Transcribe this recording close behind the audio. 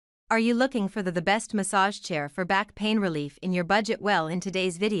Are you looking for the best massage chair for back pain relief in your budget? Well, in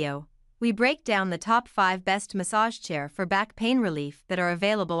today's video, we break down the top 5 best massage chair for back pain relief that are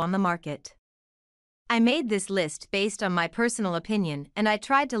available on the market. I made this list based on my personal opinion, and I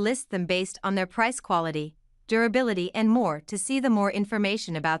tried to list them based on their price, quality, durability and more to see the more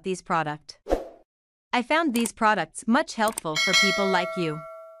information about these products. I found these products much helpful for people like you.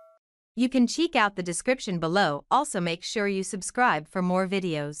 You can check out the description below. Also make sure you subscribe for more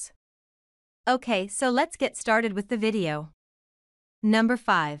videos. Okay, so let's get started with the video. Number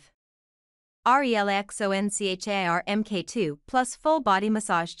 5. RELAXONCHAIR MK2 Plus Full Body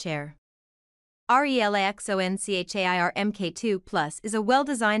Massage Chair. RELAXONCHAIR MK2 Plus is a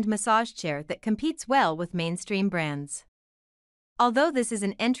well-designed massage chair that competes well with mainstream brands. Although this is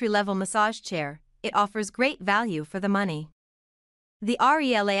an entry-level massage chair, it offers great value for the money. The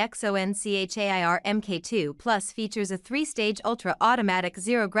RELAXONCHAIR MK2 Plus features a 3-stage ultra-automatic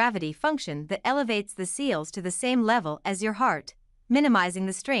zero-gravity function that elevates the seals to the same level as your heart, minimizing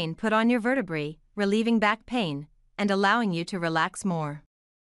the strain put on your vertebrae, relieving back pain, and allowing you to relax more.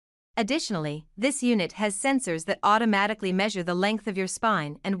 Additionally, this unit has sensors that automatically measure the length of your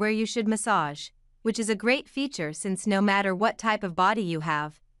spine and where you should massage, which is a great feature since no matter what type of body you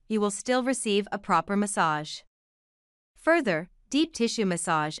have, you will still receive a proper massage. Further, deep tissue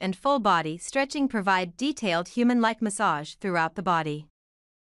massage and full body stretching provide detailed human-like massage throughout the body.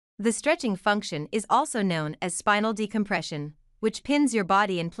 The stretching function is also known as spinal decompression, which pins your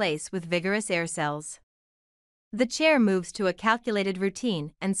body in place with vigorous air cells. The chair moves to a calculated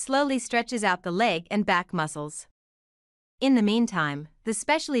routine and slowly stretches out the leg and back muscles. In the meantime, the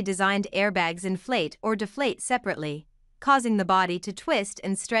specially designed airbags inflate or deflate separately, causing the body to twist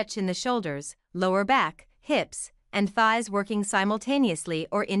and stretch in the shoulders, lower back, hips, and thighs, working simultaneously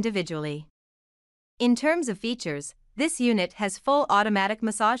or individually. In terms of features, this unit has full automatic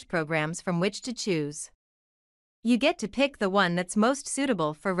massage programs from which to choose. You get to pick the one that's most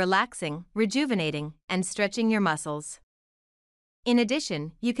suitable for relaxing, rejuvenating, and stretching your muscles. In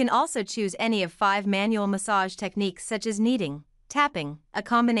addition, you can also choose any of 5 manual massage techniques such as kneading, tapping, a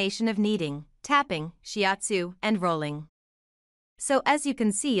combination of kneading, tapping, shiatsu, and rolling. So as you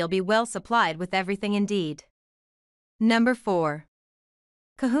can see, you'll be well supplied with everything indeed. Number 4.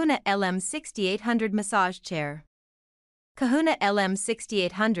 Kahuna LM6800 Massage Chair. Kahuna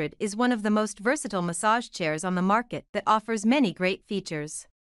LM6800 is one of the most versatile massage chairs on the market that offers many great features.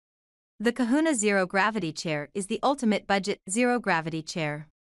 The Kahuna Zero Gravity Chair is the ultimate budget zero gravity chair.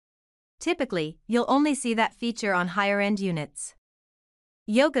 Typically, you'll only see that feature on higher-end units.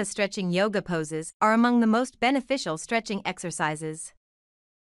 Stretching yoga poses are among the most beneficial stretching exercises.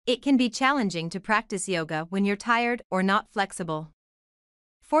 It can be challenging to practice yoga when you're tired or not flexible.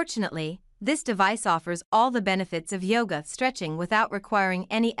 Fortunately, this device offers all the benefits of yoga stretching without requiring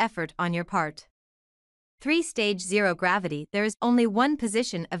any effort on your part. 3-stage zero gravity. There is only one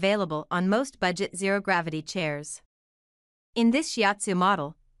position available on most budget zero gravity chairs. In this shiatsu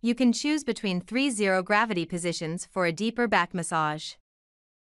model, you can choose between 3 zero gravity positions for a deeper back massage.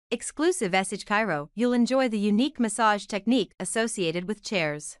 Exclusive Essage Cairo, you'll enjoy the unique massage technique associated with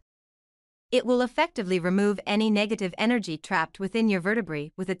chairs. It will effectively remove any negative energy trapped within your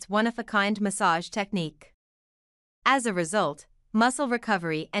vertebrae with its one-of-a-kind massage technique. As a result, muscle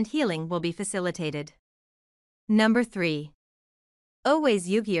recovery and healing will be facilitated. Number 3. Oways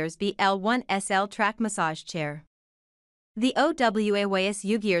Ugears BL1 SL Track Massage Chair. The Oways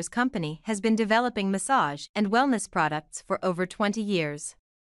Ugears company has been developing massage and wellness products for over 20 years.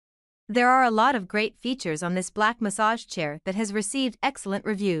 There are a lot of great features on this black massage chair that has received excellent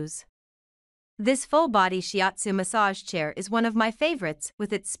reviews. This full-body shiatsu massage chair is one of my favorites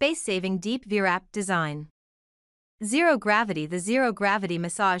with its space-saving deep V-wrap design. Zero gravity. The zero-gravity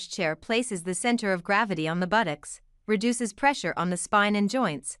massage chair places the center of gravity on the buttocks, reduces pressure on the spine and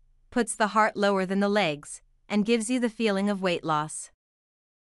joints, puts the heart lower than the legs, and gives you the feeling of weight loss.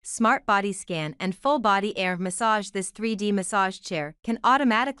 Smart Body Scan and Full Body Air Massage. This 3D massage chair can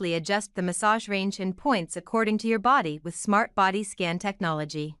automatically adjust the massage range and points according to your body with Smart Body Scan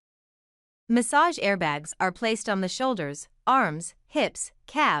technology. Massage airbags are placed on the shoulders, arms, hips,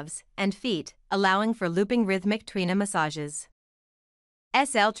 calves, and feet, allowing for looping rhythmic tweener massages.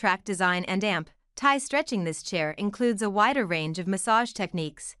 SL Track Design and Amp Thai stretching. This chair includes a wider range of massage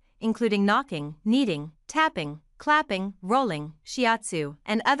techniques, including knocking, kneading, tapping, clapping, rolling, shiatsu,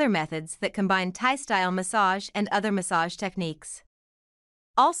 and other methods that combine Thai-style massage and other massage techniques.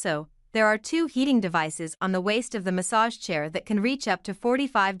 Also, there are 2 heating devices on the waist of the massage chair that can reach up to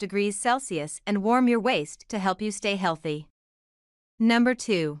 45 degrees Celsius and warm your waist to help you stay healthy. Number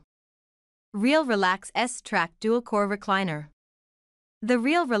 2. Real Relax S Track Dual Core Recliner. The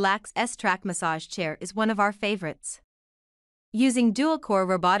Real Relax S-Track massage chair is one of our favorites. Using dual-core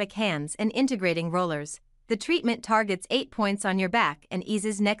robotic hands and integrating rollers, the treatment targets 8 points on your back and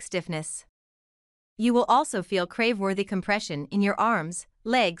eases neck stiffness. You will also feel crave-worthy compression in your arms,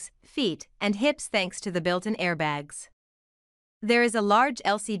 legs, feet, and hips thanks to the built-in airbags. There is a large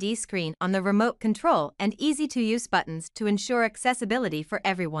LCD screen on the remote control and easy-to-use buttons to ensure accessibility for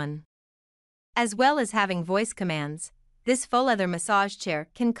everyone. As well as having voice commands, this faux leather massage chair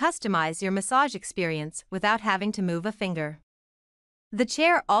can customize your massage experience without having to move a finger. The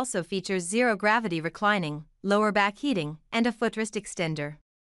chair also features zero-gravity reclining, lower back heating, and a footrest extender.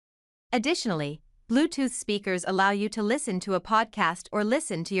 Additionally, Bluetooth speakers allow you to listen to a podcast or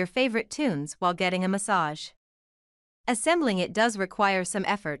listen to your favorite tunes while getting a massage. Assembling it does require some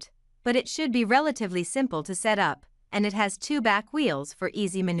effort, but it should be relatively simple to set up, and it has 2 back wheels for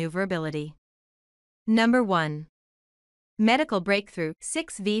easy maneuverability. Number 1. Medical Breakthrough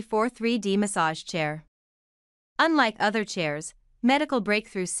 6V4 3D Massage Chair. Unlike other chairs, Medical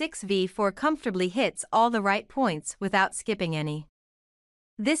Breakthrough 6V4 comfortably hits all the right points without skipping any.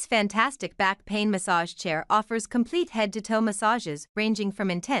 This fantastic back pain massage chair offers complete head-to-toe massages ranging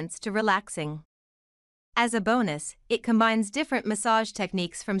from intense to relaxing. As a bonus, it combines different massage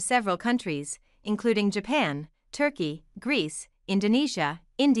techniques from several countries, including Japan, Turkey, Greece, Indonesia,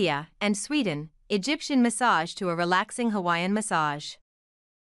 India, and Sweden, Egyptian massage to a relaxing Hawaiian massage.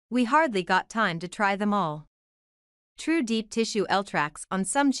 We hardly got time to try them all. True deep tissue L-tracks on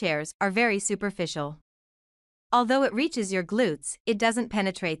some chairs are very superficial. Although it reaches your glutes, it doesn't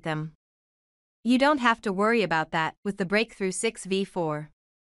penetrate them. You don't have to worry about that with the Breakthrough 6V4.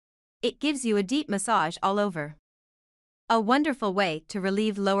 It gives you a deep massage all over. A wonderful way to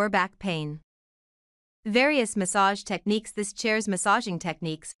relieve lower back pain. Various massage techniques. This chair's massaging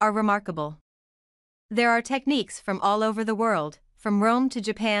techniques are remarkable. There are techniques from all over the world, from Rome to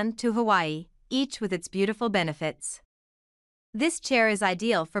Japan to Hawaii, each with its beautiful benefits. This chair is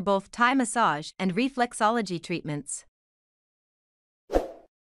ideal for both Thai massage and reflexology treatments.